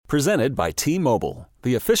Presented by T-Mobile,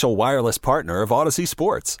 the official wireless partner of Odyssey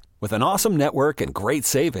Sports. With an awesome network and great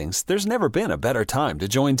savings, there's never been a better time to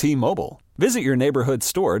join T-Mobile. Visit your neighborhood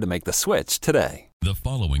store to make the switch today. The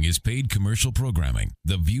following is paid commercial programming.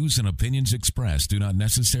 The views and opinions expressed do not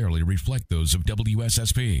necessarily reflect those of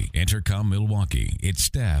WSSP, Intercom Milwaukee, its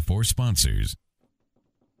staff, or sponsors.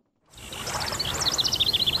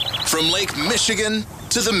 From Lake Michigan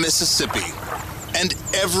to the Mississippi, and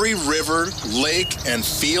every river, lake, and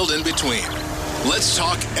field in between. Let's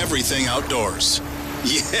talk everything outdoors.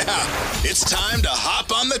 Yeah, it's time to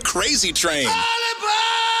hop on the crazy train.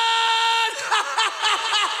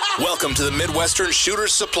 Welcome to the Midwestern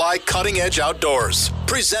Shooter's Supply Cutting Edge Outdoors,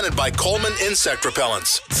 presented by Coleman Insect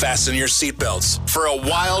Repellents. Fasten your seatbelts for a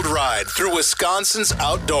wild ride through Wisconsin's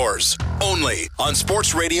outdoors. Only on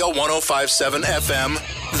Sports Radio 105.7 FM,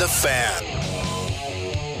 The Fan.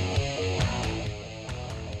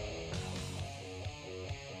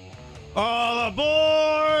 All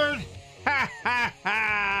aboard! Ha ha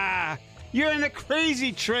ha! You're in the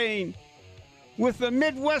crazy train with the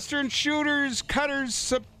Midwestern Shooters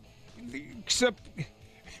Cutters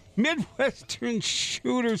Midwestern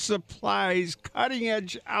Shooter Supplies Cutting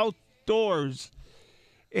Edge Outdoors.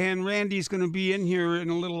 And Randy's going to be in here in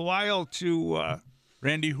a little while to...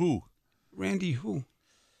 Randy who? Randy who?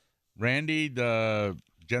 Randy, the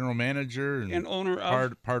general manager and owner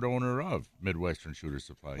of... Part owner of Midwestern Shooter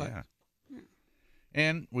Supply, yeah.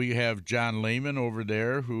 And we have John Lehman over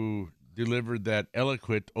there who delivered that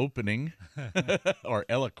eloquent opening.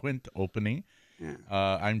 Yeah.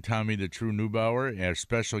 I'm Tommy the True Neubauer. Our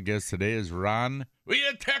special guest today is Ron. We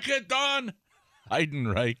attack it, Don!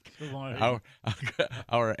 Heidenreich,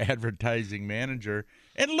 our advertising manager.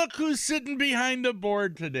 And look who's sitting behind the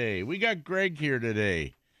board today. We got Greg here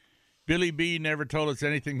today. Billy B never told us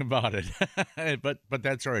anything about it. but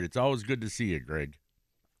that's all right. It's always good to see you, Greg.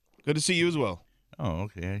 Good to see you as well. Oh,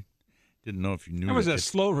 okay. I didn't know if you knew. That was a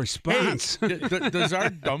slow response. Hey, does our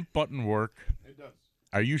dump button work? It does.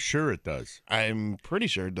 Are you sure it does? I'm pretty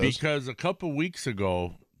sure it does. Because a couple weeks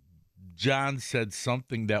ago, John said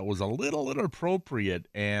something that was a little inappropriate,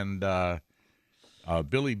 and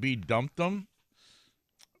Billy B dumped them.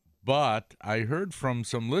 But I heard from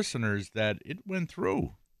some listeners that it went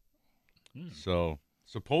through. So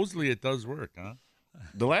supposedly it does work, huh?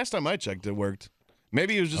 The last time I checked, it worked.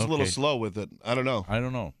 Maybe he was just a little slow with it. I don't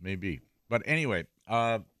know. Maybe. But anyway,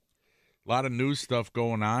 a lot of news stuff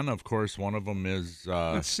going on. Of course, one of them is...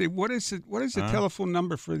 Let's see. What is it? What is the telephone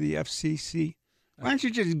number for the FCC? Why don't you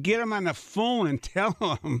just get them on the phone and tell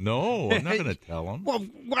them? No, I'm not going to tell them. Well,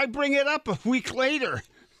 why bring it up a week later?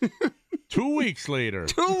 2 weeks later.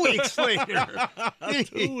 2 weeks later.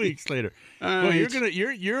 2 weeks later. Well,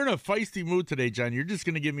 you're in a feisty mood today, John. You're just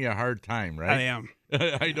going to give me a hard time, right? I am.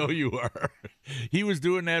 I know you are. He was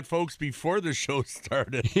doing that, folks, before the show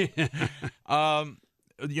started.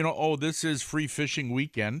 This is free fishing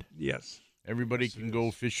weekend. Yes. Everybody can go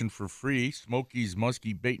fishing for free. Smokey's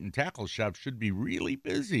Muskie Bait and Tackle Shop should be really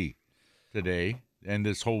busy today and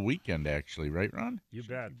this whole weekend, actually. Right, Ron? You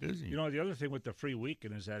bet. Busy. You know, the other thing with the free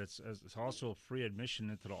weekend is that it's also free admission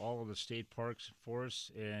into all of the state parks and forests,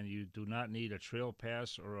 and you do not need a trail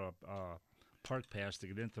pass or a park pass to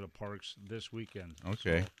get into the parks this weekend.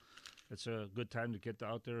 Okay. So it's a good time to get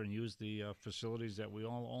out there and use the facilities that we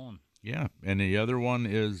all own. Yeah, and the other one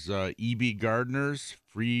is E.B. Gardner's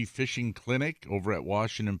free fishing clinic over at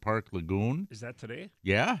Washington Park Lagoon. Is that today?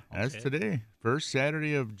 Yeah, that's today. First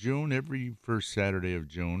Saturday of June, every first Saturday of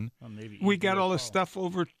June. Well, maybe we got all the stuff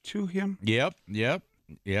over to him? Yep.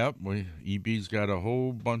 EB's got a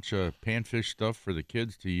whole bunch of panfish stuff for the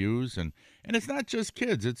kids to use, and it's not just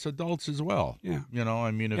kids, it's adults as well. Yeah. You know, I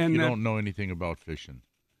mean, if you don't know anything about fishing.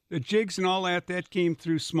 The jigs and all that came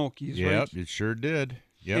through Smokey's, right? Yep, it sure did.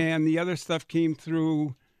 Yep. And the other stuff came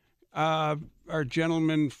through our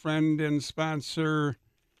gentleman, friend, and sponsor,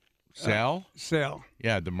 Sal. Sal.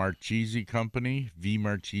 Yeah, the Marchese Company, V.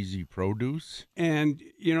 Marchese Produce. And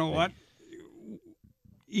you know what?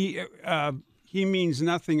 He means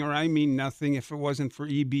nothing, or I mean nothing, if it wasn't for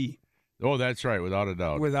EB. Oh, that's right, without a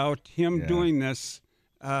doubt. Without him doing this,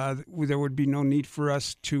 there would be no need for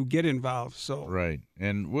us to get involved. So right,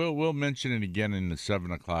 and we'll mention it again in the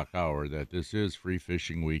 7 o'clock hour that this is free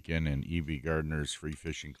fishing weekend, and E.B. Gardner's free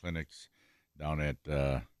fishing clinics down at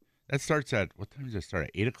that starts at what time does it start?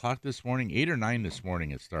 At 8 o'clock this morning, 8 or 9 this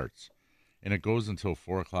morning it starts, and it goes until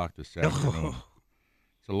 4 o'clock this afternoon.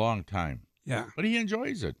 It's a long time. Yeah, but he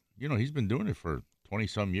enjoys it. You know, he's been doing it for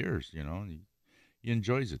 20-some years. You know, he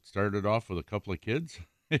enjoys it. Started off with a couple of kids.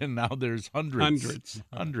 And now there's hundreds.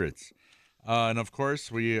 And of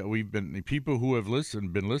course, we've been people who have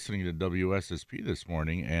been listening to WSSP this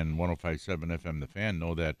morning and 105.7 FM The Fan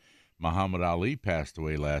know that Muhammad Ali passed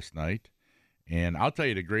away last night. And I'll tell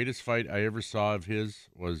you, the greatest fight I ever saw of his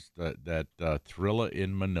was that Thrilla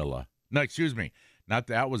in Manila. No, excuse me, not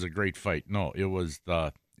that was a great fight. No, it was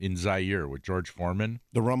in Zaire with George Foreman.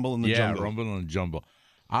 The Rumble in the Jungle. Yeah, Rumble in the Jungle.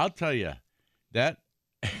 I'll tell you that.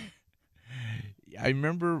 I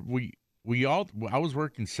remember I was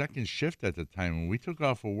working second shift at the time, and we took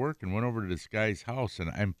off of work and went over to this guy's house, and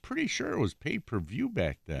I'm pretty sure it was pay-per-view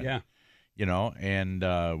back then. Yeah. And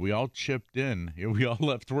we all chipped in. We all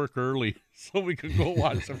left work early so we could go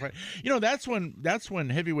watch the fight. That's when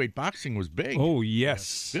heavyweight boxing was big. Oh,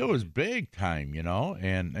 yes. It was big time,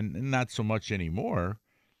 and not so much anymore,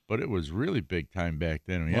 but it was really big time back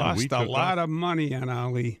then. Yeah, lost a lot of money on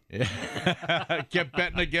Ali. Yeah. Kept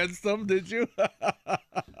betting against them, did you?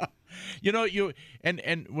 I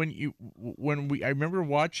remember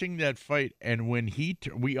watching that fight, and when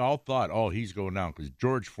we all thought, oh, he's going down because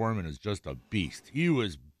George Foreman is just a beast. He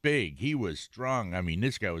was big, he was strong. I mean,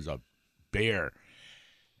 this guy was a bear,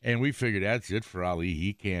 and we figured that's it for Ali.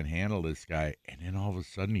 He can't handle this guy, and then all of a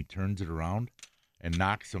sudden he turns it around and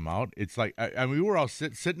knocks him out. It's like we were all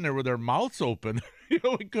sitting there with our mouths open. We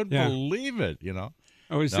couldn't believe it.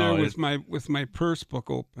 I was there with my purse book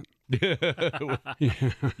open.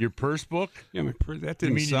 Your purse book? Yeah, my purse. That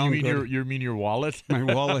didn't sound good. You mean your wallet? My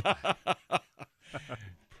wallet.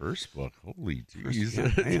 Purse book. Holy jeez.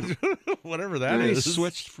 Yeah. Whatever that is. I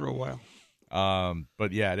switched for a while.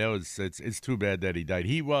 But yeah, it's too bad that he died.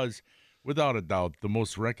 He was, without a doubt, the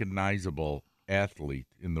most recognizable athlete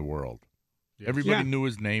in the world. Yes. Everybody knew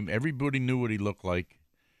his name. Everybody knew what he looked like.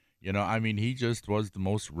 He just was the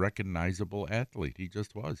most recognizable athlete. He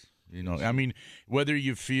just was. Whether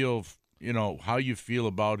you feel, how you feel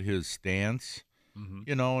about his stance,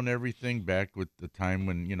 and everything back with the time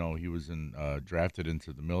when, he was drafted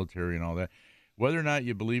into the military and all that, whether or not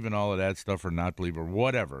you believe in all of that stuff or not believe or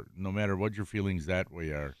whatever, no matter what your feelings that way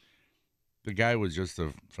are, the guy was just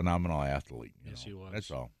a phenomenal athlete. Yes, he was.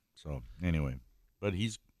 That's all. So, anyway, but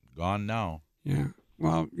he's gone now. Yeah.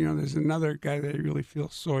 Well, there's another guy that I really feel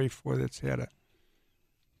sorry for that's had a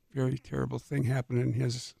very terrible thing happen in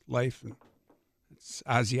his life, and it's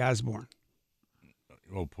Ozzy Osbourne.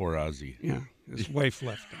 Oh, poor Ozzy. Yeah, his wife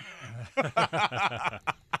left him.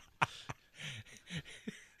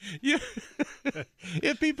 Yeah.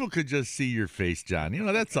 If people could just see your face, John,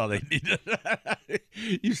 that's all they need.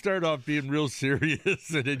 You start off being real serious,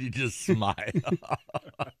 and then you just smile.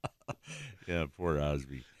 Yeah, poor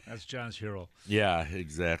Ozzy. That's John's hero. Yeah,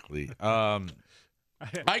 exactly. I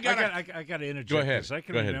got to interject. Go ahead. This. I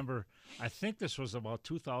can remember. I think this was about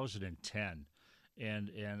 2010,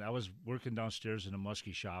 and I was working downstairs in a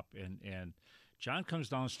muskie shop, and John comes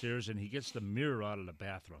downstairs and he gets the mirror out of the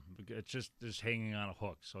bathroom. It's just hanging on a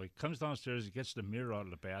hook. So he comes downstairs, he gets the mirror out of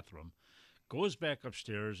the bathroom, goes back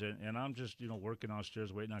upstairs, and I'm just working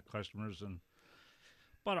downstairs waiting on customers. And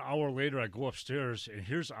about an hour later, I go upstairs and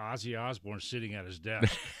here's Ozzy Osbourne sitting at his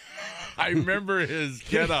desk. I remember his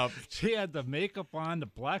get-up. He had the makeup on, the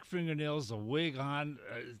black fingernails, the wig on.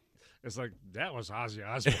 It's like, that was Ozzy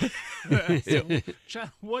Osbourne. So,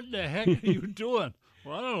 John, what the heck are you doing?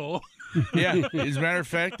 Well, I don't know. Yeah, as a matter of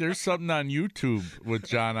fact, there's something on YouTube with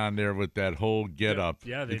John on there with that whole get-up.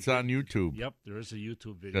 Yeah, it's on YouTube. Yep, there is a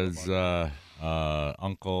YouTube video. Because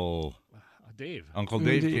Uncle Dave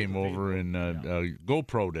came over and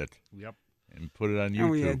GoPro'd it. Yep. And put it on YouTube. And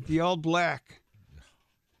we had the all black.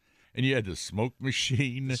 And you had the smoke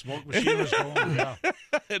machine. The smoke machine was going, yeah.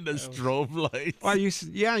 And the strobe lights. Well, I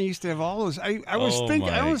used to have all those. I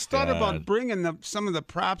always thought about bringing some of the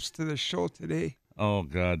props to the show today. Oh,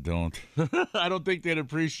 God, don't. I don't think they'd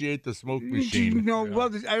appreciate the smoke machine.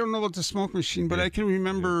 Well, I don't know about the smoke machine, but I can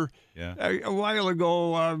remember a while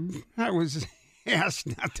ago I was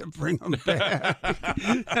asked not to bring them back.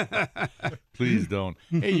 Please don't.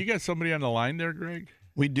 Hey, you got somebody on the line there, Greg?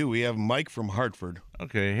 We do. We have Mike from Hartford.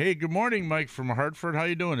 Okay. Hey, good morning, Mike from Hartford. How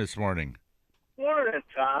you doing this morning? Morning,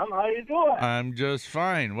 Tom. How you doing? I'm just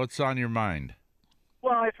fine. What's on your mind?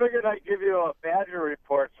 Well, I figured I'd give you a Badger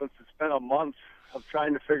report since it's been a month of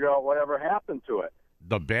trying to figure out whatever happened to it.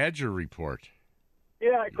 The Badger report?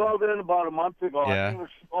 Yeah, I called in about a month ago. Yeah. I think it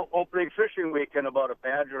was opening fishing weekend about a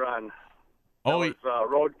Badger on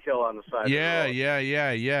roadkill on the side of the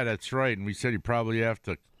road. Yeah, that's right. And we said you probably have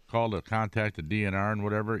to call to contact the DNR and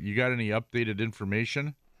whatever. You got any updated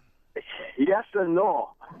information? Yes and no.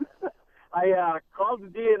 I called the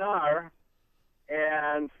DNR,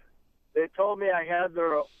 and they told me I had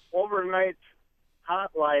their overnight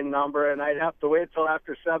hotline number, and I'd have to wait till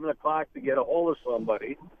after 7 o'clock to get a hold of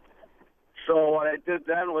somebody. So what I did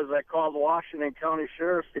then was I called the Washington County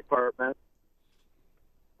Sheriff's Department,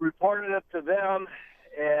 reported it to them,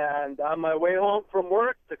 and on my way home from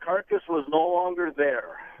work, the carcass was no longer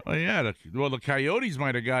there. Oh, yeah. The coyotes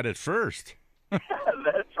might have got it first.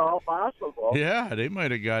 That's all possible. Yeah, they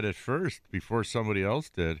might have got it first before somebody else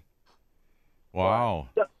did. Wow.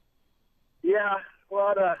 Yeah, a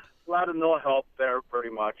lot of no help there, pretty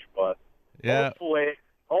much. But yeah,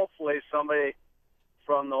 hopefully somebody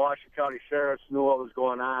from the Washington County Sheriff's knew what was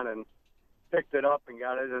going on and picked it up and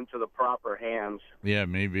got it into the proper hands. Yeah,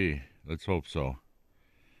 maybe. Let's hope so.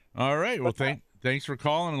 All right. Well, thanks for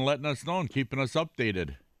calling and letting us know and keeping us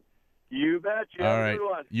updated. You betcha. All right.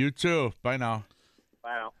 Everyone. You too. Bye now.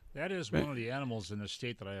 Bye now. That is one of the animals in the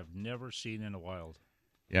state that I have never seen in the wild.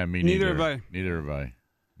 Yeah, me neither. Neither have I. Neither have I.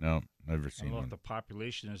 No, never I seen don't know one. if the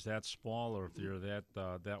population is that small or if they're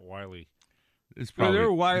that wily. It's probably,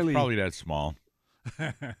 they're wily. It's probably that small.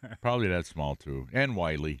 Probably that small too, and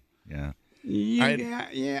wily. Yeah.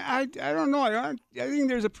 Yeah. I don't know. I think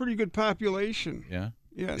there's a pretty good population. Yeah.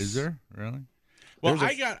 Yes. Is there really? Well,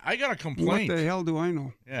 I got a complaint. What the hell do I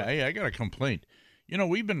know? Yeah. Hey, I got a complaint. You know,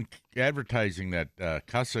 we've been advertising that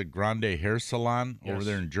Casa Grande hair salon over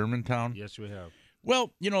there in Germantown. Yes, we have.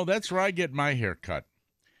 Well, you know, that's where I get my hair cut.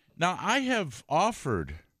 Now, I have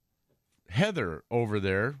offered Heather over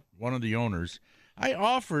there, one of the owners, I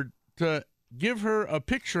offered to give her a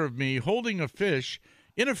picture of me holding a fish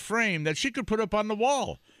in a frame that she could put up on the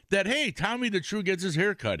wall. That, hey, Tommy the True gets his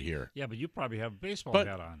hair cut here. Yeah, but you probably have a baseball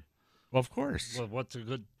hat on. Well, of course. Well, what's a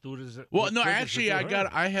good dude is it? Well, no, actually,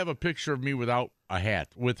 I have a picture of me without a hat,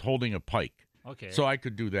 with holding a pike. Okay. So I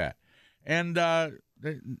could do that. And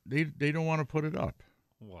they don't want to put it up.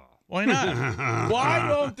 Wow. Why not? Why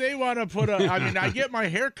don't they want to put I mean, I get my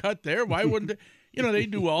hair cut there. Why wouldn't they? You know, they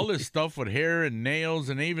do all this stuff with hair and nails,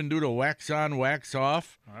 and they even do the wax on, wax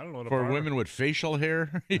off I don't know for women with facial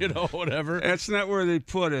hair, you know, whatever. That's not where they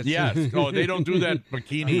put it. Yes. Oh, they don't do that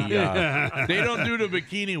bikini. They don't do the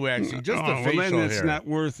bikini waxing, just the facial well, then it's hair. not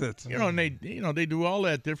worth it. You know, and they do all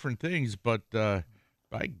that different things, but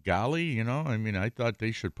by golly, you know, I mean, I thought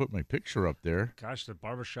they should put my picture up there. Gosh, the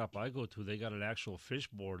barbershop I go to, they got an actual fish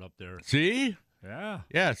board up there. See? Yeah.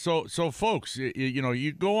 Yeah, so folks, you know,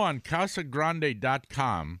 you go on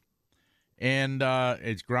casagrande.com, and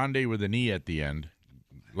it's Grande with an E at the end,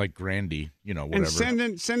 like Grandy, you know, whatever.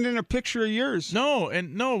 And send in a picture of yours. No,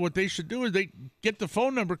 what they should do is they get the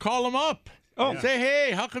phone number, call them up. Oh. Say,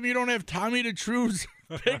 hey, how come you don't have Tommy the True's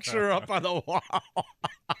picture up on the wall?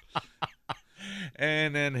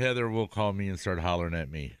 And then Heather will call me and start hollering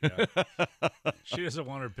at me. Yeah. She doesn't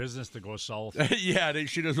want her business to go south. Yeah,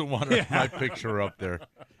 she doesn't want my picture up there.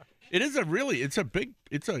 It is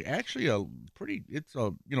actually a pretty, you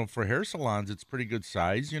know, for hair salons, it's pretty good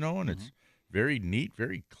size, you know, and it's very neat,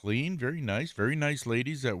 very clean, very nice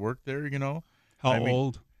ladies that work there, you know. How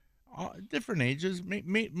old? Different ages,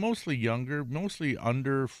 mostly younger, mostly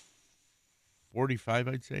under 45,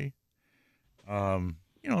 I'd say. You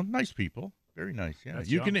know, nice people. Very nice, yeah. That's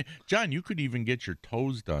you young. can, John. You could even get your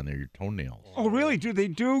toes done there, your toenails. Oh, really? Do they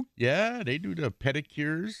do? Yeah, they do the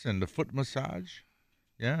pedicures and the foot massage.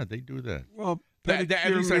 Yeah, they do that. Well,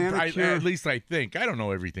 pedicure, manicure. At least I think. I don't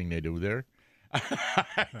know everything they do there.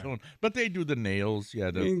 I don't, but they do the nails.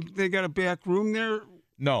 Yeah, They got a back room there.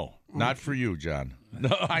 No, not for you, John.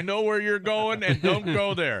 No, I know where you're going, and don't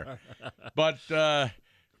go there. But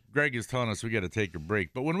Greg is telling us we got to take a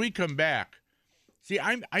break. But when we come back. See,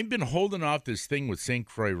 I've been holding off this thing with St.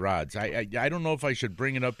 Croix rods. I don't know if I should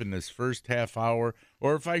bring it up in this first half hour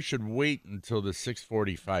or if I should wait until the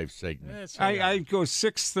 6:45 segment. I'd go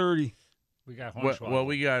 6:30. We got Hornswoggle. Well,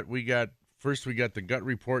 we got first we got the gut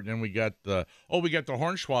report, and then we got the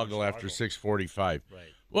Hornswoggle after 6:45. Right.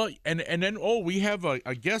 Well, and then we have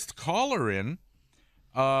a guest caller in.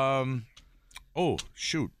 Oh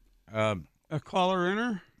shoot. A caller in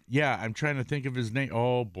her? Yeah, I'm trying to think of his name.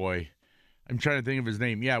 Oh boy. I'm trying to think of his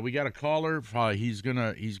name. Yeah, we got a caller. He's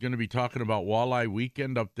gonna be talking about Walleye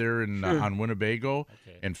Weekend up there in on Winnebago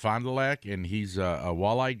and Fond du Lac, and he's a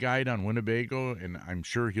walleye guide on Winnebago, and I'm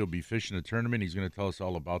sure he'll be fishing the tournament. He's going to tell us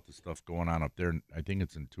all about the stuff going on up there. I think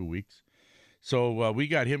it's in 2 weeks. So we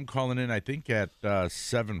got him calling in. I think at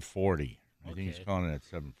 7:40. I think he's calling in at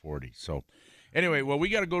 7:40. So. Anyway, well, we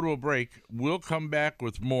got to go to a break. We'll come back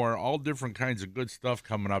with more, all different kinds of good stuff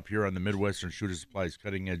coming up here on the Midwestern Shooter Supplies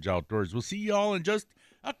Cutting Edge Outdoors. We'll see you all in just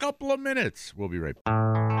a couple of minutes. We'll be right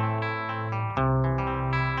back.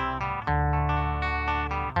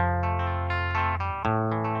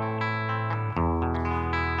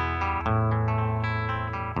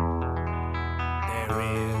 There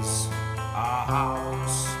is a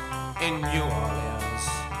house in New Orleans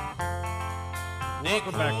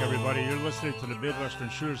Welcome back, everybody. You're listening to the Midwestern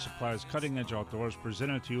Shooter Supplies Cutting Edge Outdoors,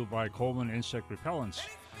 presented to you by Coleman Insect Repellents.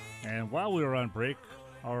 And while we were on break,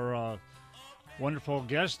 our wonderful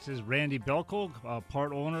guest is Randy Belko,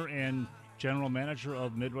 part owner and general manager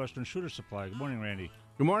of Midwestern Shooter Supply. Good morning, Randy.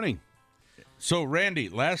 Good morning. So, Randy,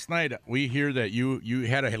 last night we hear that you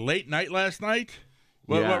had a late night last night.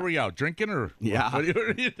 What were you out drinking or what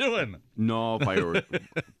are you doing? No,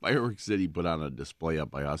 Fireworks City put on a display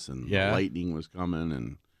up by us, and the lightning was coming,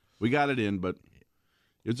 and we got it in, but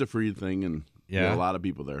it's a free thing, and there were a lot of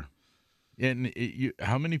people there. And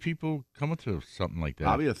how many people come to something like that?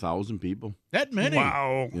 Probably 1,000 people. That many?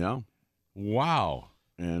 Wow. Yeah. Wow.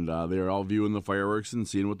 And they're all viewing the fireworks and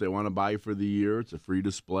seeing what they want to buy for the year. It's a free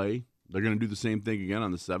display. They're going to do the same thing again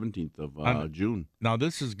on the 17th of June. Now,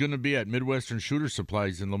 this is going to be at Midwestern Shooter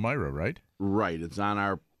Supplies in Lomira, right? Right. It's on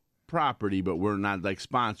our property, but we're not like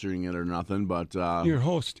sponsoring it or nothing. But you're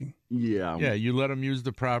hosting. Yeah. Yeah, you let them use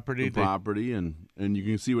the property. And you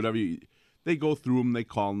can see whatever they go through them. They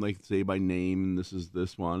call them. They say by name, and this is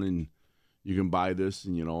this one, and you can buy this,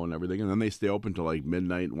 and and everything. And then they stay open till like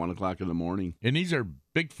midnight, 1 o'clock in the morning. And these are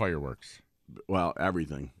big fireworks. Well,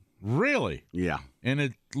 everything. Really? Yeah. And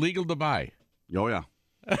it's legal to buy? Oh, yeah.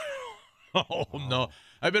 Oh, no.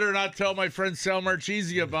 I better not tell my friend Sal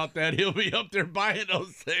Marchese about that. He'll be up there buying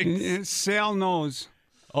those things. Sal knows.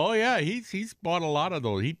 Oh, yeah. He's bought a lot of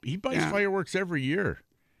those. He buys fireworks every year.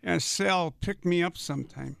 Yeah, Sal, pick me up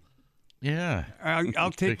sometime. Yeah.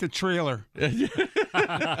 I'll take the trailer.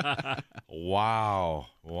 Wow.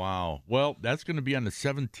 Well, that's going to be on the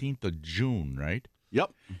 17th of June, right?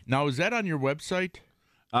 Yep. Now, is that on your website?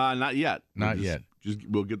 Not yet. Not yet.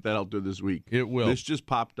 We'll get that out there this week. It will. This just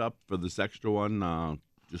popped up for this extra one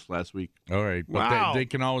just last week. All right. But wow. They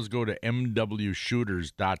can always go to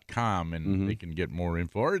mwshooters.com and they can get more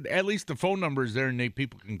info. Or at least the phone number is there, and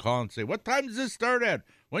people can call and say, what time does this start at?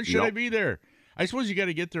 When should I be there? I suppose you got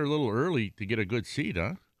to get there a little early to get a good seat,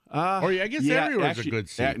 huh? Or I guess everywhere's a good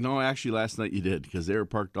seat. No, actually, last night you did, because they were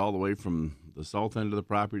parked all the way from the south end of the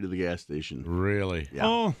property to the gas station. Really? Yeah.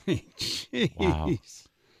 Oh, jeez. Wow.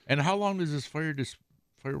 And how long does this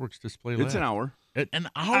fireworks display last? It's an hour. An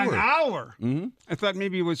hour? An hour? Mm-hmm. I thought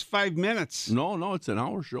maybe it was 5 minutes. No, it's an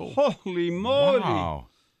hour show. Holy moly. Wow.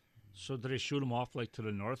 So do they shoot them off like to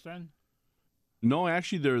the north end? No,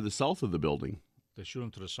 actually, they're the south of the building. They shoot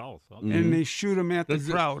them to the south. Okay. Mm-hmm. And they shoot them at the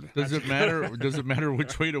crowd. Does it matter? Does it matter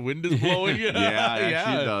which way the wind is blowing? Yeah,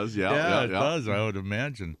 actually it does. Yeah, it does. I would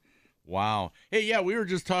imagine. Wow. Hey, yeah, we were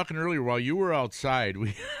just talking earlier while you were outside.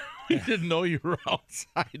 We didn't know you were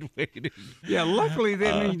outside waiting. Yeah, luckily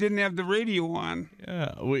then you didn't have the radio on.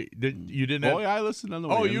 Yeah, you didn't. Oh, yeah, I listened on the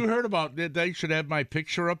way. Oh, you heard about that? They should have my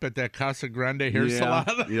picture up at that Casa Grande hair salon.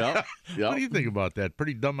 Yep. What do you think about that?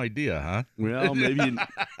 Pretty dumb idea, huh? Well, maybe.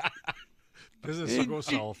 Business will go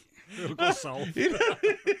south. It'll go south.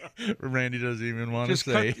 Randy doesn't even want to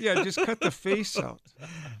say. Just cut the face out.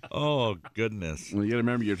 Oh, goodness. Well, you got to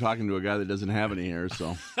remember you're talking to a guy that doesn't have any hair,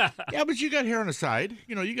 so. Yeah, but you got hair on the side.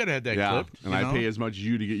 You got to have that clipped. And I pay as much as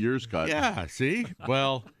you to get yours cut. Yeah, see?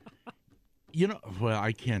 Well,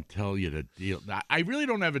 I can't tell you the deal. I really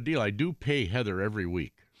don't have a deal. I do pay Heather every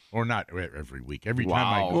week. Or not every week. Every time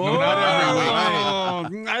I go. No, not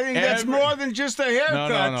every week. I think that's more than just a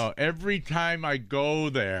haircut. No. Every time I go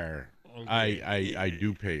there, I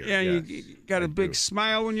do pay her. Yeah, yes, you got a big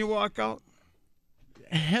smile when you walk out.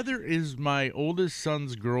 Heather is my oldest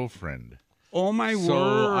son's girlfriend. Oh, my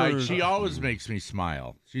word. So she always makes me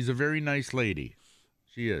smile. She's a very nice lady.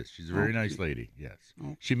 She is. She's a very nice lady, yes.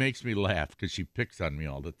 Okay. She makes me laugh because she picks on me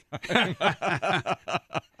all the time.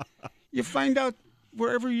 You find out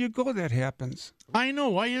wherever you go, that happens. I know.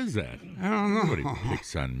 Why is that? I don't know. Nobody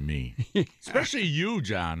picks on me. Especially you,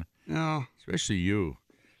 John. No. Especially you.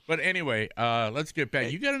 But anyway, let's get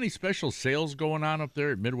back. You got any special sales going on up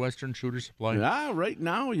there at Midwestern Shooter Supply? Yeah, right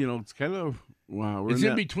now, it's kind of... Wow, it's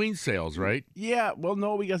in between sales, right? Yeah. Well,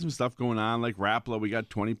 no, we got some stuff going on, like Rapala. We got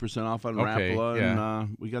 20% off on Rapala. Yeah.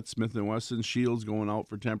 And we got Smith & Wesson Shields going out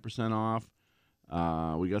for 10% off.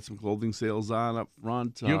 We got some clothing sales on up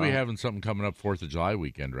front. You'll be having something coming up 4th of July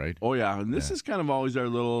weekend, right? Oh, yeah. And this is kind of always our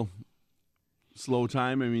little slow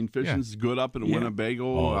time. I mean, fishing's good up in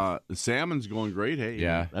Winnebago. The salmon's going great. Hey,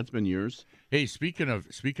 yeah, that's been years. Hey, speaking of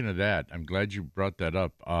that, I'm glad you brought that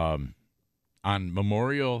up. On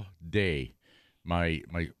Memorial Day, my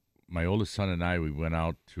oldest son and I, we went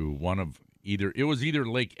out to either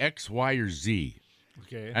Lake X, Y, or Z.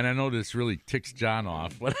 Okay. And I know this really ticks John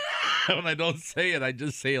off, but when I don't say it, I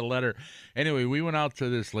just say a letter. Anyway, we went out to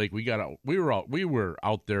this lake. We were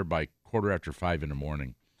out there by 5:15 in the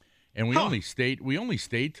morning. And we only stayed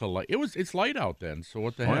till like it's light out then. So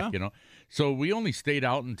what the heck, you know? So we only stayed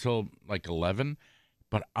out until like 11.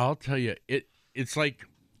 But I'll tell you, it's like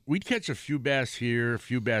we'd catch a few bass here, a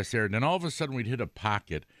few bass there, and then all of a sudden we'd hit a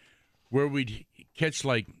pocket where we'd catch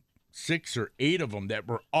like 6 or 8 of them that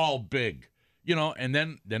were all big, you know, and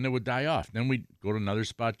then it would die off. Then we'd go to another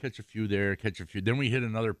spot, catch a few there, catch a few. Then we hit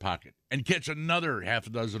another pocket and catch another half a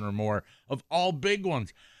dozen or more of all big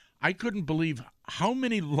ones. I couldn't believe how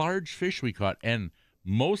many large fish we caught, and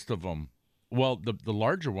most of them, well, the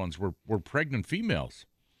larger ones were pregnant females.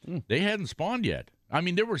 They hadn't spawned yet. I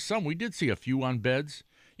mean, there were some. We did see a few on beds.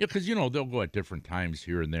 Yeah, because, you know, they'll go at different times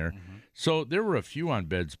here and there. So there were a few on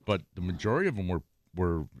beds, but the majority of them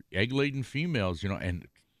were egg-laden females, you know, and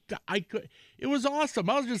it was awesome.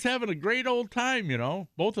 I was just having a great old time, you know.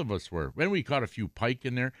 Both of us were. Then we caught a few pike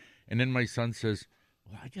in there, and then my son says,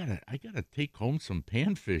 well, I gotta take home some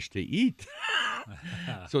panfish to eat.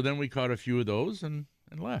 So then we caught a few of those and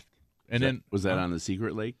left. And was that on the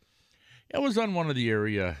secret lake? It was on one of the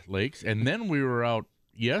area lakes, and then we were out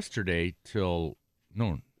yesterday till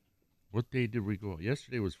noon. What day did we go?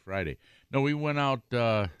 Yesterday was Friday. No, we went out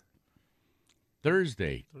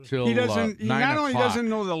Thursday till 9 o'clock. He not only doesn't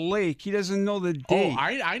know the lake, he doesn't know the date. Oh,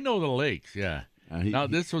 I know the lakes, yeah. Now,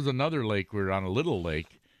 this was another lake. We were on a little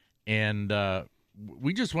lake, and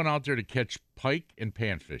we just went out there to catch pike and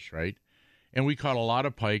panfish, right? And we caught a lot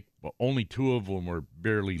of pike, but only 2 of them were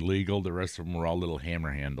barely legal. The rest of them were all little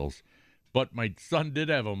hammer handles. But my son did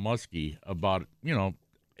have a muskie about,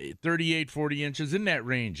 38, 40 inches, in that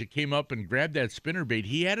range. It came up and grabbed that spinnerbait.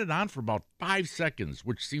 He had it on for about 5 seconds,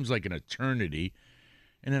 which seems like an eternity,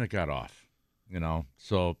 and then it got off,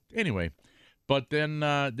 So anyway, but then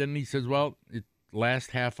he says, well,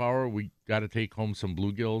 last half hour we got to take home some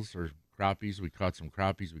bluegills or crappies. We caught some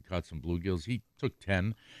crappies. We caught some bluegills. He took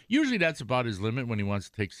 10. Usually that's about his limit when he wants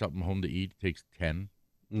to take something home to eat. He takes 10,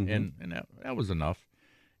 and that was enough.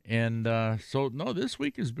 And so, no, this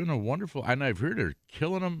week has been a wonderful, and I've heard they're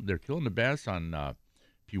killing them. They're killing the bass on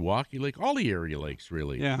Pewaukee Lake, all the area lakes,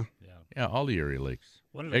 really. Yeah, all the area lakes.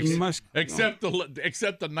 Except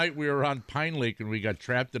the night we were on Pine Lake and we got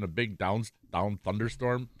trapped in a big down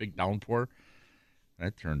thunderstorm, big downpour.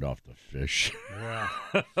 That turned off the fish. Yeah.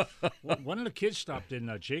 One of the kids stopped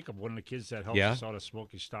in, Jacob, one of the kids that helped us out of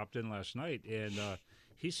Smoky, stopped in last night, and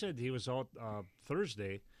he said he was out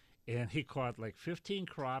Thursday, and he caught like 15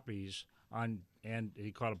 crappies and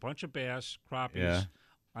he caught a bunch of bass, crappies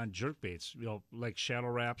on jerkbaits, like shadow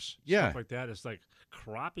wraps, stuff like that. It's like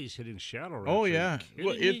crappies hitting shadow wraps. Oh yeah.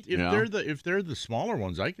 Well, if they're the smaller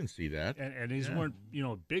ones, I can see that. And these weren't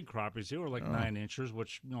big crappies. They were like 9 inches,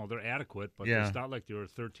 which they're adequate, but it's not like they were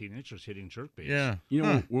 13 inches hitting jerkbaits.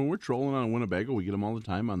 Yeah. When we're trolling on Winnebago, we get them all the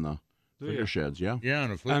time on the flicker sheds. Yeah. Yeah,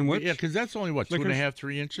 on a flicker. Yeah, because that's only what, 2.5,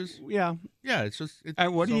 3 inches. Yeah. Yeah, it's just.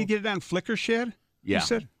 What do you get it on Flicker Shed? Yeah. You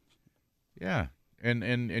said? Yeah.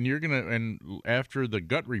 And you're gonna after the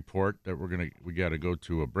gut report that we got to go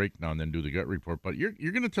to a break now and then do the gut report. But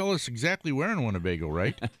you're gonna tell us exactly where in Winnebago,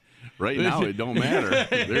 right? Right now it don't matter.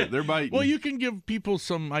 They're biting. Well, you can give people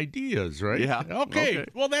some ideas, right? Yeah. Okay.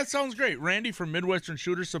 Well, that sounds great. Randy from Midwestern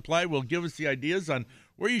Shooter Supply will give us the ideas on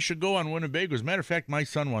where you should go on Winnebago. As a matter of fact, my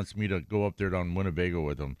son wants me to go up there down Winnebago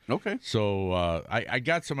with him. Okay. So I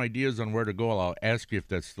got some ideas on where to go. I'll ask you if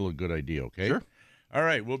that's still a good idea. Okay. Sure. All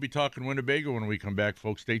right, we'll be talking Winnebago when we come back,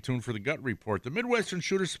 folks. Stay tuned for the Gut Report. The Midwestern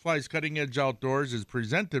Shooter Supplies Cutting Edge Outdoors is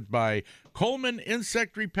presented by Coleman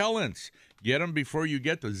Insect Repellents. Get them before you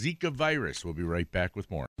get the Zika virus. We'll be right back with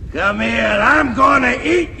more. Come here, I'm gonna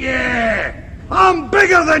eat you! I'm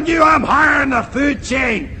bigger than you, I'm higher in the food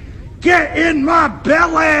chain! Get in my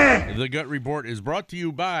belly! The Gut Report is brought to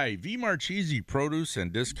you by V Marchese Produce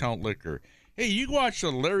and Discount Liquor. Hey, you watch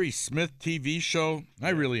the Larry Smith TV show?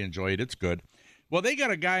 I really enjoy it. It's good. Well, they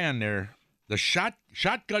got a guy on there, the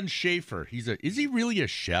Shotgun Schaefer. Is he really a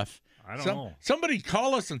chef? I don't know. Somebody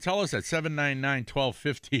call us and tell us at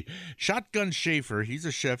 799-1250. Shotgun Schaefer, he's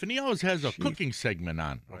a chef, and he always has a cooking segment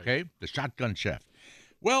on, okay? The Shotgun Chef.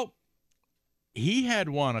 Well, he had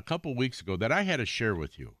one a couple weeks ago that I had to share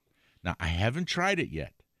with you. Now, I haven't tried it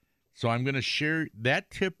yet, so I'm going to share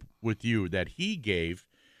that tip with you that he gave,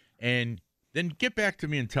 and then get back to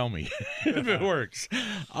me and tell me if it works.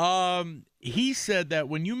 He said that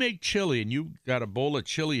when you make chili and you got a bowl of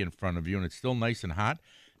chili in front of you and it's still nice and hot,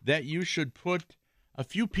 that you should put a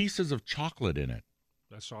few pieces of chocolate in it.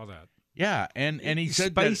 I saw that. Yeah, and he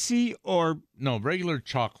said spicy or no, regular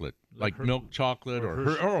chocolate, like milk chocolate or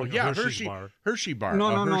Hershey bar.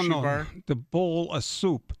 No. The bowl of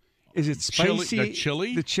soup. Is it spicy? The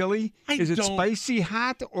chili? The chili? Is it spicy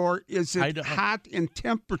hot or is it hot in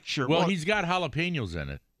temperature? Well, he's got jalapenos in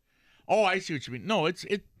it. Oh, I see what you mean. No,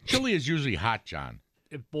 chili is usually hot, John.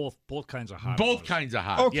 Both kinds of hot. Both kinds of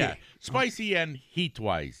hot. Okay. Yeah, spicy and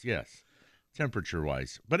heat-wise. Yes,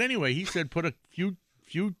 temperature-wise. But anyway, he said put a few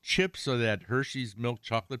chips of that Hershey's milk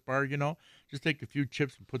chocolate bar. Just take a few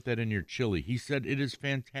chips and put that in your chili. He said it is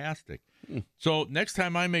fantastic. So next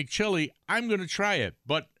time I make chili, I'm going to try it.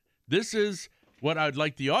 But this is what I'd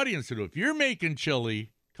like the audience to do. If you're making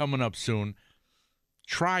chili coming up soon,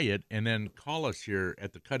 try it and then call us here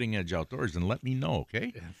at the Cutting Edge Outdoors and let me know,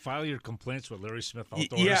 okay? And file your complaints with Larry Smith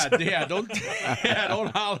Outdoors. Yeah, don't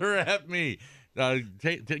holler at me.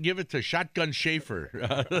 Give it to Shotgun Schaefer,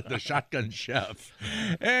 the Shotgun Chef.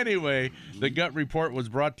 Anyway, the Gut Report was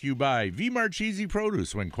brought to you by V-Mart Cheesy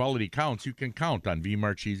Produce. When quality counts, you can count on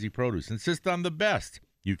V-Mart Cheesy Produce. Insist on the best.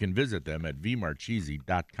 You can visit them at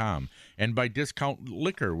vmartcheesy.com. And by Discount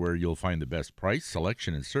Liquor, where you'll find the best price,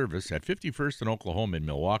 selection, and service at 51st and Oklahoma in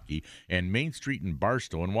Milwaukee and Main Street in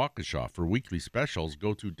Barstow and Waukesha. For weekly specials,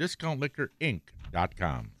 go to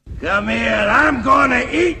discountliquorinc.com. Come here, I'm gonna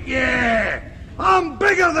eat you! I'm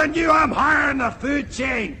bigger than you, I'm higher in the food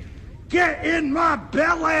chain! Get in my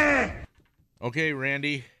belly! Okay,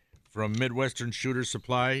 Randy, from Midwestern Shooter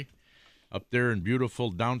Supply, up there in beautiful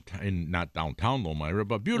downtown, not downtown Lomira,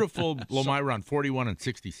 but beautiful Lomira on 41 and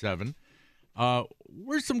 67.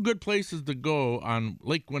 Where's some good places to go on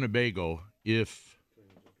Lake Winnebago if,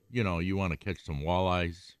 you want to catch some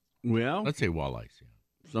walleyes? Well, let's say walleyes, yeah.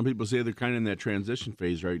 Some people say they're kind of in that transition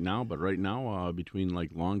phase right now, but right now, between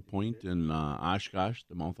like Long Point and Oshkosh,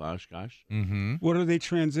 the mouth of Oshkosh. Mm-hmm. What are they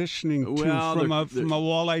transitioning to, from a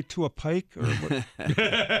walleye to a pike? Or what?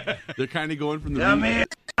 They're kind of going from the... Come here,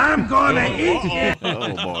 I'm going to eat you!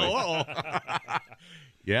 Oh, boy.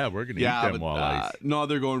 Yeah, we're going to eat them walleyes. No,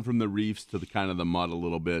 they're going from the reefs to the kind of the mud a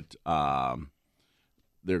little bit.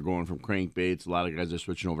 They're going from crankbaits. A lot of guys are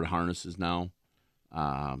switching over to harnesses now.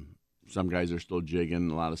 Some guys are still jigging,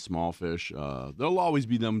 a lot of small fish. There'll always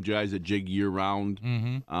be them guys that jig year-round.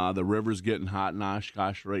 Mm-hmm. The river's getting hot in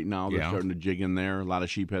Oshkosh right now. They're starting to jig in there. A lot of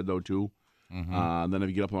sheephead, though, too. Mm-hmm. Then if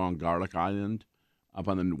you get up around Garlic Island, up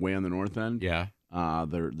on the way on the north end,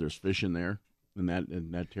 there's fish in there in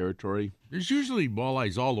that territory. There's usually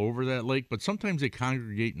walleyes all over that lake, but sometimes they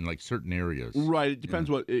congregate in, like, certain areas. Right. It depends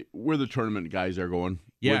where the tournament guys are going,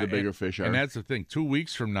 where the bigger fish are. And that's the thing. 2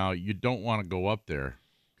 weeks from now, you don't want to go up there.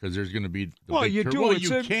 Because there's going to be you do. Well, it's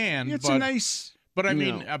you can. It's a nice. But I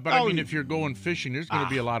mean, if you're going fishing, there's going to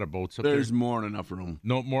be a lot of boats up there. There's more than enough room.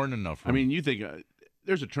 No, more than enough room. I mean, you think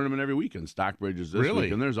there's a tournament every weekend. Stockbridge is this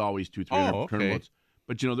week, and there's always 2-3 tournaments.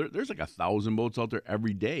 But there's like 1,000 boats out there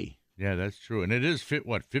every day. Yeah, that's true, and it is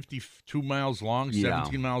 52 miles long,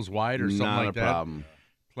 17 miles wide, or something like that. Not a problem.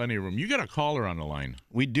 Plenty of room. You got a caller on the line.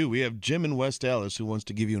 We do. We have Jim in West Allis who wants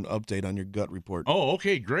to give you an update on your gut report. Oh,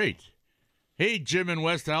 okay, great. Hey, Jim in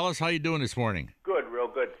West Allis, how you doing this morning? Good, real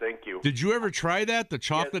good, thank you. Did you ever try that, the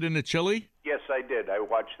chocolate in the chili? Yes, I did. I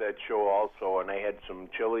watched that show also, and I had some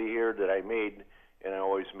chili here that I made, and I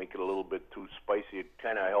always make it a little bit too spicy. It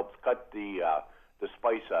kind of helps cut the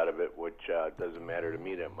spice out of it, which doesn't matter to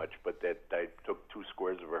me that much. But I took 2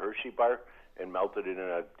 squares of a Hershey bar and melted it in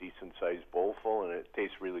a decent-sized bowl full, and it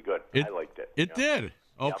tastes really good. I liked it. It did.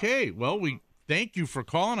 Okay, well, thank you for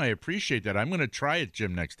calling. I appreciate that. I'm going to try it,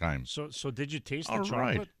 Jim, next time. So did you taste the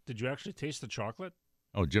chocolate? Right. Did you actually taste the chocolate?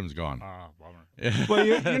 Oh, Jim's gone. Bummer. Well,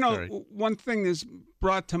 you know, one thing that's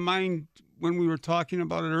brought to mind when we were talking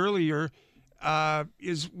about it earlier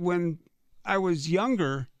is when I was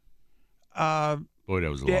younger. Boy,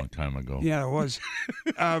 that was a long time ago. Yeah, it was.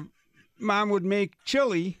 Mom would make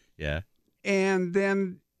chili. Yeah. And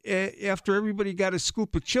then after everybody got a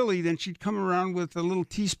scoop of chili, then she'd come around with a little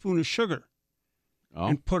teaspoon of sugar. Oh.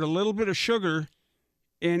 And put a little bit of sugar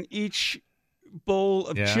in each bowl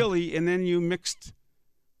of chili, and then you mixed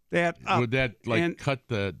that up. Would that cut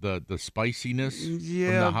the spiciness from the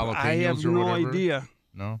jalapenos I have no idea.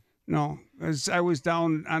 No? No, as I was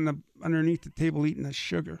down underneath the table eating the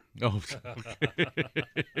sugar. Oh, okay.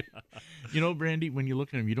 You know, Brandy, when you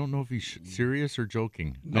look at him, you don't know if he's serious or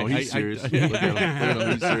joking. No, he's serious. Look at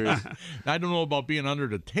him. He's serious. I don't know about being under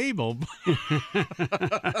the table.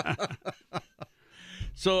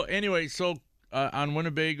 So anyway, on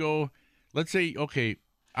Winnebago, let's say, okay,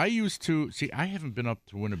 I used to I haven't been up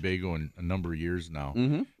to Winnebago in a number of years now,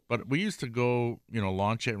 but we used to go,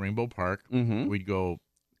 launch at Rainbow Park. We'd go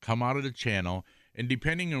come out of the channel, and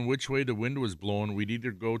depending on which way the wind was blowing, we'd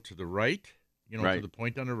either go to the right, to the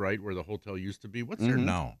point on the right where the hotel used to be. What's there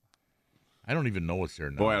now? I don't even know what's there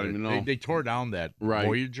now. Boy, I don't even know. They tore down that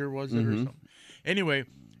Voyager, was it, or something? Anyway,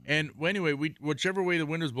 whichever way the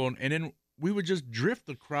wind was blowing, and then we would just drift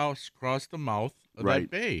across the mouth of that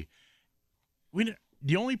bay.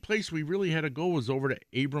 the only place we really had to go was over to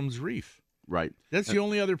Abrams Reef. Right. That's the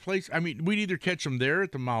only other place. I mean, we'd either catch them there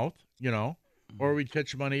at the mouth, or we'd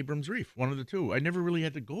catch them on Abrams Reef, one of the two. I never really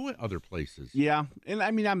had to go at other places. Yeah, and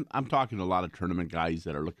I mean, I'm talking to a lot of tournament guys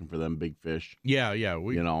that are looking for them big fish. Yeah. You're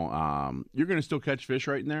going to still catch fish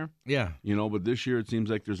right in there. Yeah. But this year it seems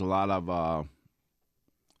like there's a lot of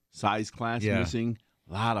size class missing.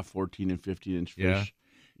 A lot of 14 and 15-inch fish.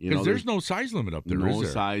 Because there's no size limit up there, is there? No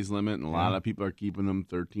size limit, and a lot of people are keeping them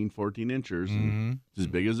 13, 14 inches. And it's as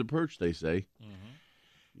big as a perch, they say.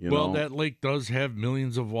 That lake does have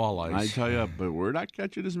millions of walleyes. I tell you, but we're not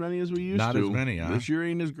catching as many as we used to. Not as many, huh? This year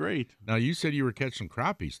ain't as great. Now, you said you were catching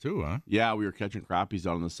crappies, too, huh? Yeah, we were catching crappies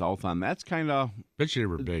out in the south on. That's kind of... Bet you they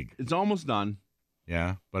were big. It's almost done.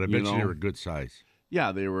 Yeah, but I bet you they were good size.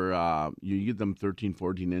 Yeah, they were, you get them 13,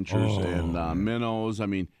 14 inches and minnows. I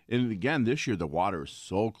mean, and again, this year the water is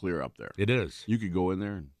so clear up there. It is. You could go in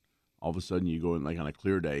there and all of a sudden you go in like on a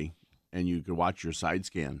clear day and you could watch your side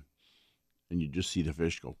scan and you just see the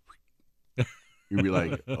fish go. You'd be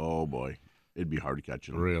like, oh boy, it'd be hard to catch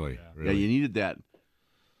them. Really? Yeah, you needed that.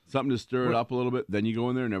 Something to stir it up a little bit. Then you go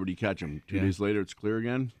in there and nobody catch them. 2 days later, it's clear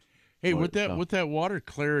again. Hey, with that water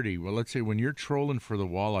clarity, well, let's say when you're trolling for the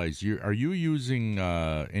walleyes, are you using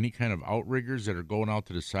any kind of outriggers that are going out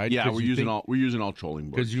to the side? Yeah, we're using all trolling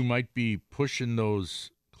boards because you might be pushing those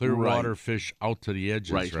clear water fish out to the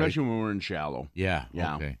edges, right? Especially when we're in shallow. Yeah.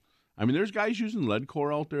 Okay. I mean, there's guys using lead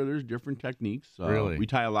core out there. There's different techniques. Really, we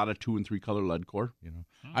tie a lot of 2 and 3 color lead core.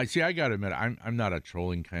 I got to admit, I'm not a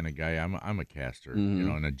trolling kind of guy. I'm a caster,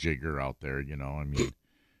 and a jigger out there. I mean.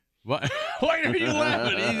 What? Why are you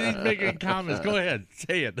laughing? He's making comments. Go ahead,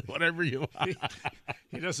 say it. Whatever you want.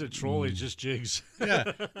 He doesn't troll. He just jigs.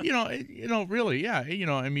 Yeah, really. Yeah,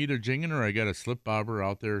 I'm either jigging or I got a slip bobber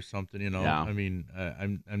out there or something. Yeah. I mean,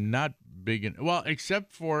 I'm not big in. Well,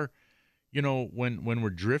 except for, when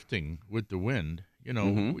we're drifting with the wind.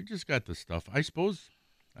 We just got the stuff. I suppose,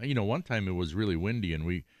 one time it was really windy and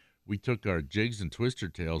we took our jigs and twister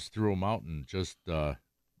tails, threw them out, and just.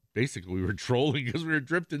 Basically, we were trolling because we were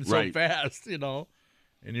drifting so fast, and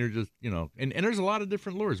you're just, and there's a lot of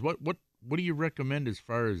different lures. What do you recommend as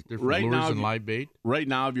far as different lures and live bait? Right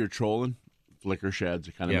now, if you're trolling, flicker sheds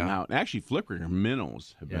are kind of been out. Actually, flicker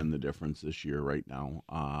minnows have been the difference this year right now.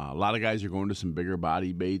 A lot of guys are going to some bigger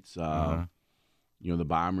body baits. The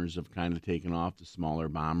bombers have kind of taken off, the smaller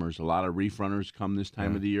bombers. A lot of reef runners come this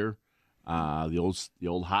time of the year. The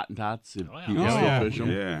old Hottentots. Fish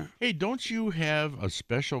them. Yeah. Hey, don't you have a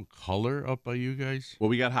special color up by you guys? Well,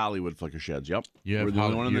 we got Hollywood flicker sheds. Yep. We're the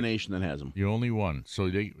only one in the nation that has them. The only one. So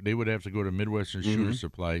they would have to go to Midwestern Shooter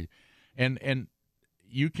Supply, and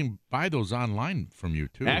you can buy those online from you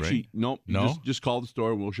too. Actually, right? nope. No. Just call the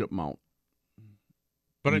store and we'll ship them out.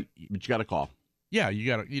 But you got to call. Yeah, you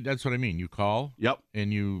got to. That's what I mean. You call. Yep.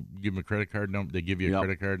 And you give them a credit card number. They give you a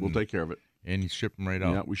credit card. We'll take care of it. And you ship them right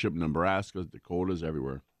out. Yeah, we ship them to Nebraska, Dakotas,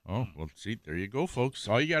 everywhere. Oh, well, see, there you go, folks.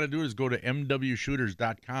 All you got to do is go to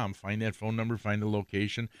mwshooters.com, find that phone number, find the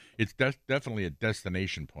location. It's definitely a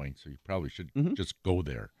destination point, so you probably should just go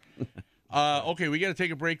there. Okay, we got to take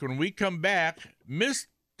a break. When we come back,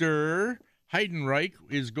 Mr. Heidenreich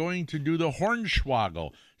is going to do the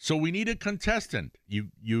Hornswoggle. So we need a contestant.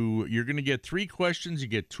 You're going to get 3 questions. You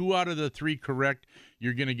get 2 out of the 3 correct.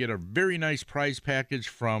 You're going to get a very nice prize package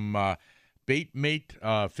from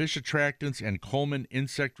Baitmate Fish Attractants and Coleman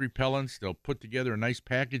Insect Repellents. They'll put together a nice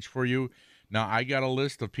package for you. Now, I got a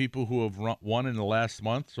list of people who have won in the last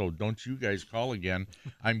month, so don't you guys call again.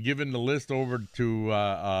 I'm giving the list over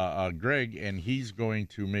to Greg, and he's going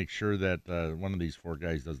to make sure that one of these 4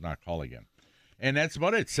 guys does not call again. And that's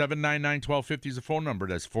about it. 799-1250 is the phone number.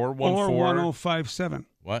 That's 414 or 1057.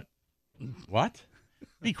 What?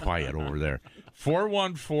 Be quiet over there.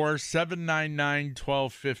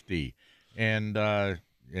 414-799-1250. And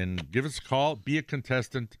give us a call. Be a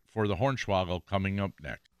contestant for the Hornswoggle coming up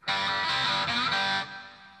next.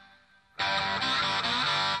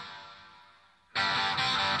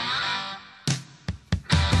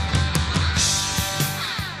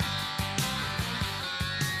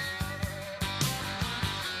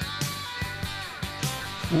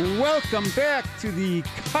 Welcome back to the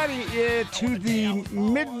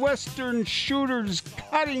Midwestern Shooters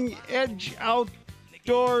Cutting Edge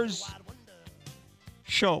Outdoors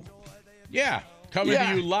show. Yeah, coming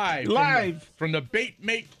to you live from the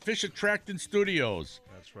Baitmate Fish Attractant Studios.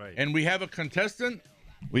 That's right. And we have a contestant.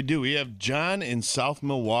 We do. We have John in South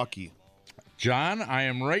Milwaukee. John, I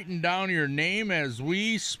am writing down your name as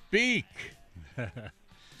we speak.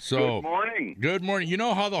 So, good morning. Good morning. You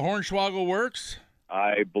know how the Hornswoggle works?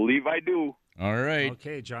 I believe I do. All right.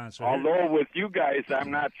 Okay, John. So although with you guys,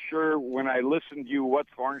 I'm not sure when I listen to you what's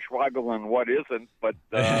Hornswoggle and what isn't, but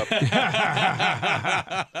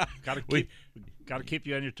Got to keep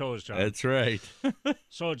you on your toes, John. That's right.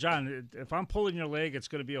 So, John, if I'm pulling your leg, it's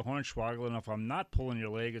going to be a Hornswoggle, and if I'm not pulling your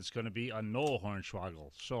leg, it's going to be a no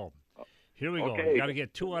Hornswoggle. So, here we go. Okay. You got to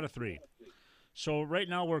get 2 out of 3. So, right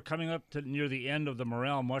now we're coming up to near the end of the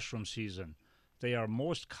morel mushroom season. They are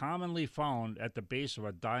most commonly found at the base of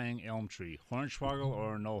a dying elm tree. Hornswoggle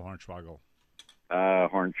or no Hornswoggle?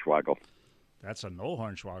 Hornswoggle. That's a no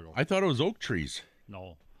Hornswoggle. I thought it was oak trees.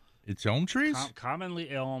 No. It's elm trees?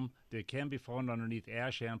 Commonly elm. They can be found underneath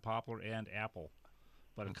ash and poplar and apple,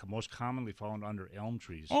 but most commonly found under elm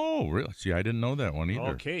trees. Oh, really? See, I didn't know that one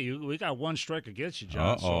either. Okay, we got 1 strike against you,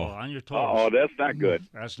 John. So on your toes. Oh, that's not good.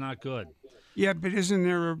 That's not good. Yeah, but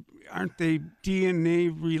aren't they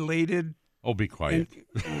DNA related? Oh, be quiet.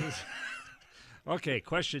 Okay,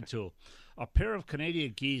 question 2. A pair of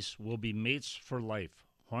Canadian geese will be mates for life.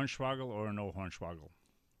 Hornswoggle or no Hornswoggle?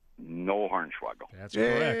 No Hornswoggle. That's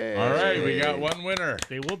correct. All right, we got 1 winner.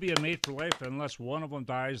 They will be a mate for life unless one of them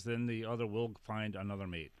dies, then the other will find another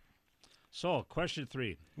mate. So, question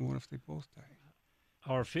 3. What if they both die?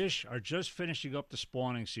 Our fish are just finishing up the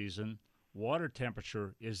spawning season. Water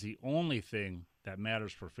temperature is the only thing that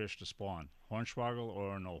matters for fish to spawn. Hornswoggle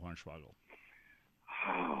or no Hornswoggle?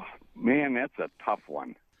 Oh, man, that's a tough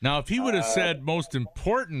one. Now, if he would have said most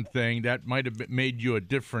important thing, that might have made you a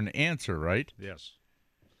different answer, right? Yes.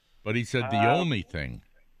 But he said the only thing.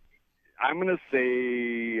 I'm going to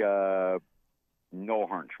say no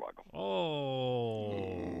Hornswoggle.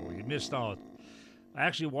 Oh, you missed out.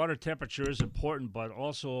 Actually, water temperature is important, but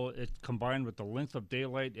also it combined with the length of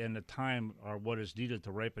daylight and the time are what is needed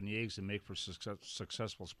to ripen the eggs and make for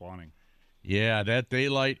successful spawning. Yeah, that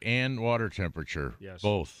daylight and water temperature. Yes.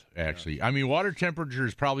 Both, actually. Yeah. I mean, water temperature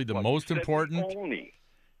is probably the most important. Only.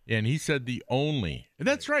 And he said the only. And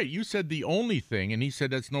that's right. You said the only thing, and he said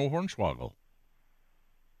that's no Hornswoggle.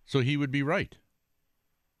 So he would be right.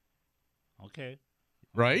 Okay.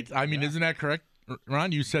 Right? I mean, isn't that correct,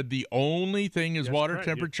 Ron? You said the only thing is water correct.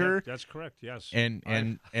 temperature. That's correct, yes. And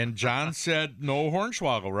John said no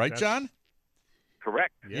Hornswoggle, right, John?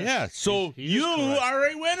 Correct. Yes. Yeah, so He is you correct. are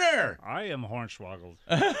a winner. I am Hornswoggled.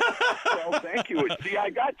 Well, thank you. See,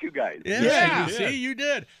 I got you guys. Yeah, you see, you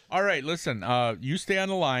did. All right, listen, you stay on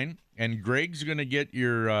the line, and Greg's going to get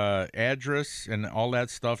your address and all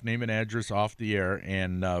that stuff, name and address off the air,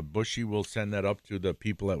 and Bushy will send that up to the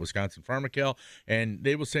people at Wisconsin Pharmacal, and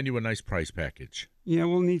they will send you a nice price package. Yeah,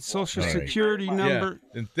 we'll need Social Security number.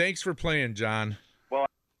 Yeah. And thanks for playing, John. Well,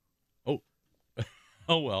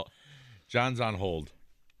 oh well. John's on hold.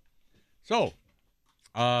 So,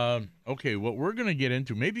 okay, what we're going to get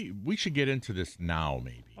into, maybe we should get into this now,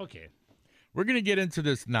 maybe. Okay. We're going to get into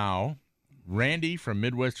this now. Randy from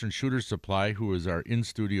Midwestern Shooter Supply, who is our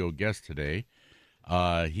in-studio guest today,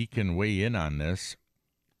 he can weigh in on this.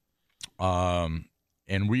 And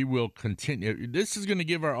we will continue. This is going to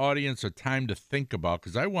give our audience a time to think about,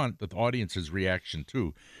 because I want the audience's reaction,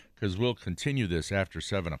 too, because we'll continue this after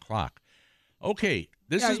 7 o'clock. Okay,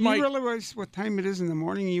 this is my... You realize what time it is in the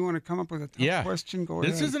morning and you want to come up with a tough question? Go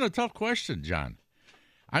ahead. This isn't a tough question, John.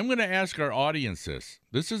 I'm going to ask our audience this.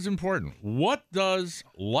 This is important. What does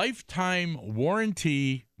lifetime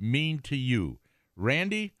warranty mean to you?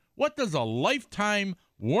 Randy, what does a lifetime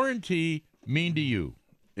warranty mean to you?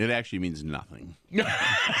 It actually means nothing.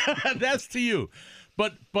 That's to you.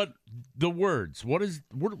 But the words, what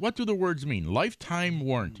do the words mean? Lifetime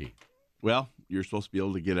warranty. Well, you're supposed to be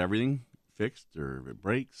able to get everything fixed or if it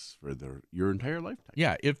breaks for your entire lifetime.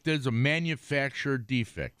 Yeah, if there's a manufacturer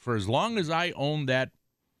defect, for as long as I own that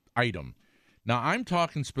item. Now, I'm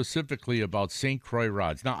talking specifically about St. Croix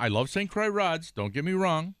rods. Now, I love St. Croix rods. Don't get me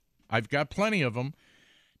wrong. I've got plenty of them.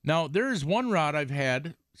 Now, there is one rod I've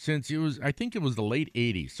had since I think it was the late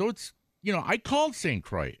 80s. So it's, I called St.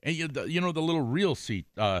 Croix. And, the little reel seat,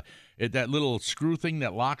 that little screw thing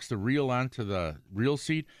that locks the reel onto the reel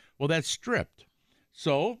seat. Well, that's stripped.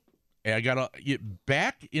 So I got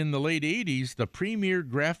back in the late 80s, the Premier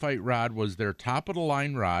Graphite rod was their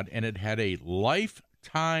top-of-the-line rod, and it had a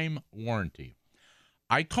lifetime warranty.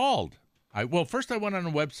 I called. First I went on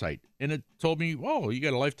a website, and it told me, you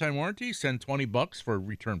got a lifetime warranty? Send $20 for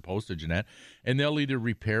return postage and that, and they'll either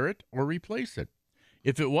repair it or replace it.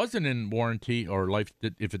 If it wasn't in warranty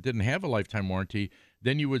if it didn't have a lifetime warranty,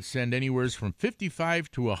 then you would send anywhere from $55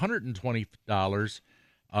 to $120,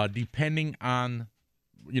 depending on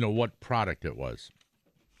what product it was.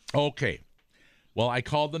 Okay. Well, I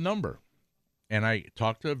called the number, and I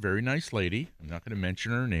talked to a very nice lady. I'm not going to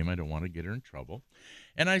mention her name. I don't want to get her in trouble.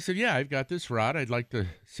 And I said, yeah, I've got this rod. I'd like to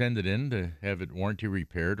send it in to have it warranty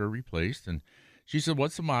repaired or replaced. And she said,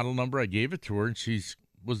 what's the model number? I gave it to her, and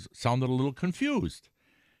sounded a little confused.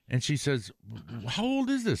 And she says, how old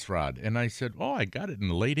is this rod? And I said, I got it in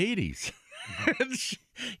the late 80s. She,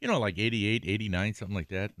 like 88, 89, something like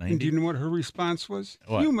that. 90. And do you know what her response was?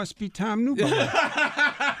 What? You must be Tom Neubauer.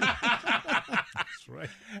 That's right.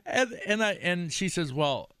 And she says,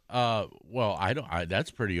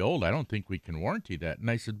 that's pretty old. I don't think we can warranty that.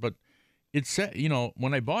 And I said, but it said,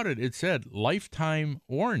 when I bought it, it said lifetime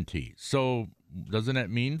warranty. So doesn't that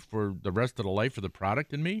mean for the rest of the life of the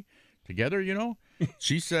product and me together,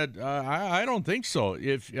 She said, I don't think so.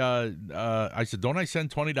 I said, don't I send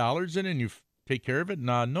 $20 in and you take care of it?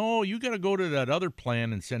 No, you got to go to that other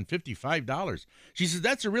plan and send $55. She says,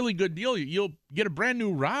 that's a really good deal. You'll get a brand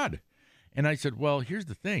new rod. And I said, well, here's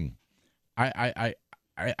the thing.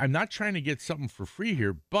 I'm not trying to get something for free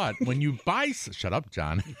here, but when you buy, shut up,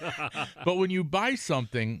 John. But when you buy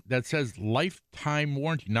something that says lifetime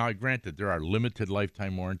warranty, now granted, there are limited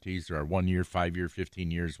lifetime warranties. There are 1 year, 5 year,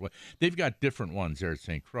 15 years. They've got different ones there at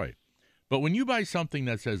St. Croix. But when you buy something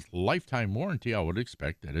that says lifetime warranty, I would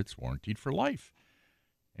expect that it's warranted for life.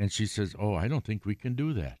 And she says, I don't think we can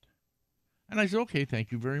do that. And I said, okay,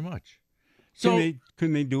 thank you very much. So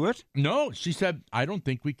Can they do it? No, she said, I don't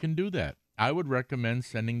think we can do that. I would recommend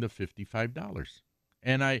sending the $55.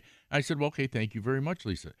 And I said, well, okay, thank you very much,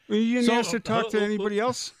 Lisa. Well, you didn't ask to talk to anybody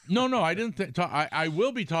else? No, I didn't talk. I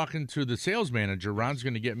will be talking to the sales manager. Ron's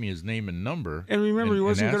going to get me his name and number. And remember, he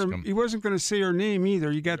wasn't going to say her name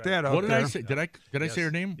either. You got that out What did there. I say? Did I say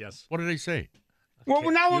her name? Yes. What did I say? Well,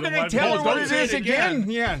 now we're going to tell her what it is again.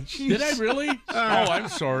 Yeah. Geez. Did I really? I'm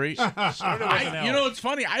sorry. It's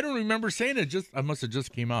funny. I don't remember saying it. I must have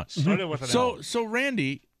just came out. Started with an L. So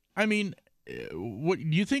Randy, I mean, what do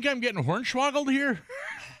you think I'm getting hornswoggled here?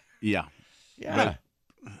 Yeah. Yeah. But,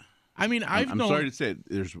 I'm sorry to say,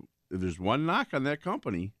 if there's one knock on that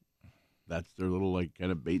company, that's their little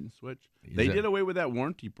kind of bait and switch. They did away with that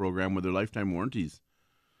warranty program with their lifetime warranties.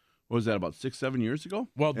 What was that, about 6-7 years ago?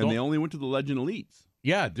 Well, and they only went to the Legend Elites.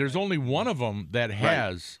 Yeah, there's only one of them that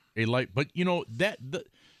has a life. But that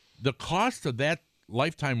the cost of that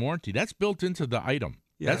lifetime warranty, that's built into the item.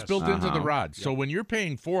 Yes. That's built into the rod. So when you're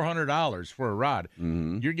paying $400 for a rod,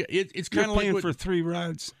 it's kind of like paying for 3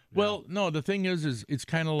 rods. Well, no, the thing is it's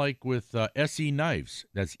kind of like with SE Knives.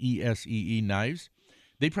 That's ESEE Knives.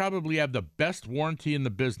 They probably have the best warranty in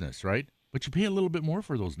the business, right? But you pay a little bit more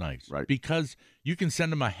for those knives, right? Because you can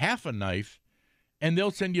send them a half a knife, and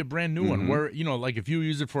they'll send you a brand new one. Where like if you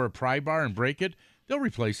use it for a pry bar and break it, they'll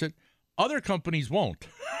replace it. Other companies won't,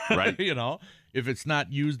 right? If it's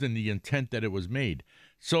not used in the intent that it was made.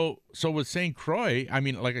 So with St. Croix,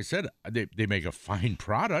 like I said, they make a fine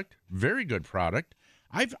product, very good product.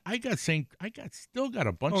 I still got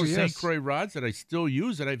a bunch of St. Croix rods that I still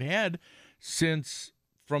use that I've had since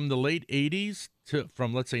from the late 80s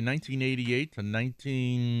from let's say 1988 to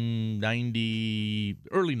 1990,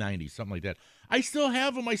 early 90s, something like that. I still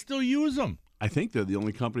have them. I still use them. I think they're the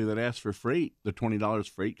only company that asks for freight, the $20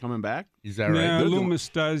 freight coming back. Is that right? Yeah, Loomis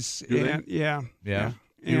does. Do yeah.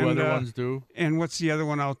 Few other ones do. And what's the other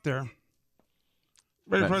one out there?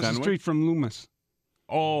 Right across the street from Loomis.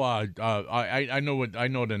 Oh, I know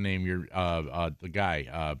the name. You're the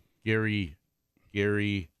guy, Gary.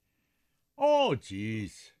 Oh,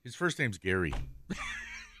 geez, his first name's Gary.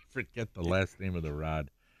 Forget the last name of the rod.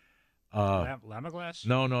 Lamaglass?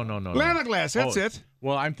 No. Lamaglass, that's it.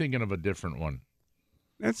 Well, I'm thinking of a different one.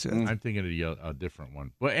 That's it. I'm thinking of a different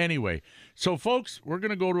one. Well, anyway, so folks, we're going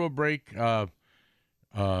to go to a break. This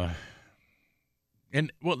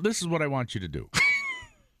is what I want you to do.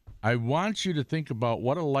 I want you to think about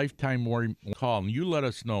what a lifetime warranty call, and you let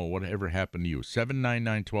us know whatever happened to you.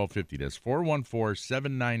 799-1250. That's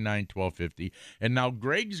 414-799-1250. And now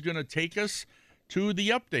Greg's going to take us to the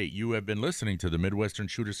update. You have been listening to the Midwestern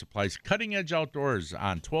Shooter Supplies Cutting Edge Outdoors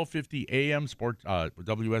on 1250 AM Sport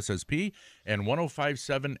WSSP and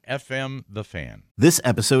 105.7 FM The Fan. This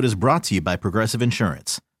episode is brought to you by Progressive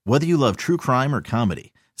Insurance. Whether you love true crime or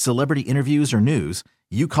comedy, celebrity interviews or news,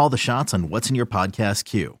 you call the shots on what's in your podcast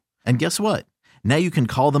queue. And guess what? Now you can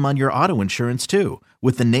call them on your auto insurance too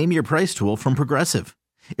with the Name Your Price tool from Progressive.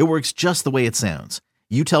 It works just the way it sounds.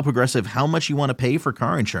 You tell Progressive how much you want to pay for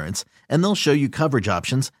car insurance, and they'll show you coverage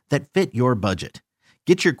options that fit your budget.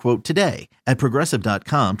 Get your quote today at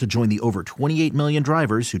Progressive.com to join the over 28 million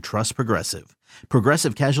drivers who trust Progressive.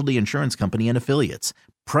 Progressive Casualty Insurance Company and Affiliates.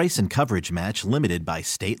 Price and coverage match limited by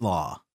state law.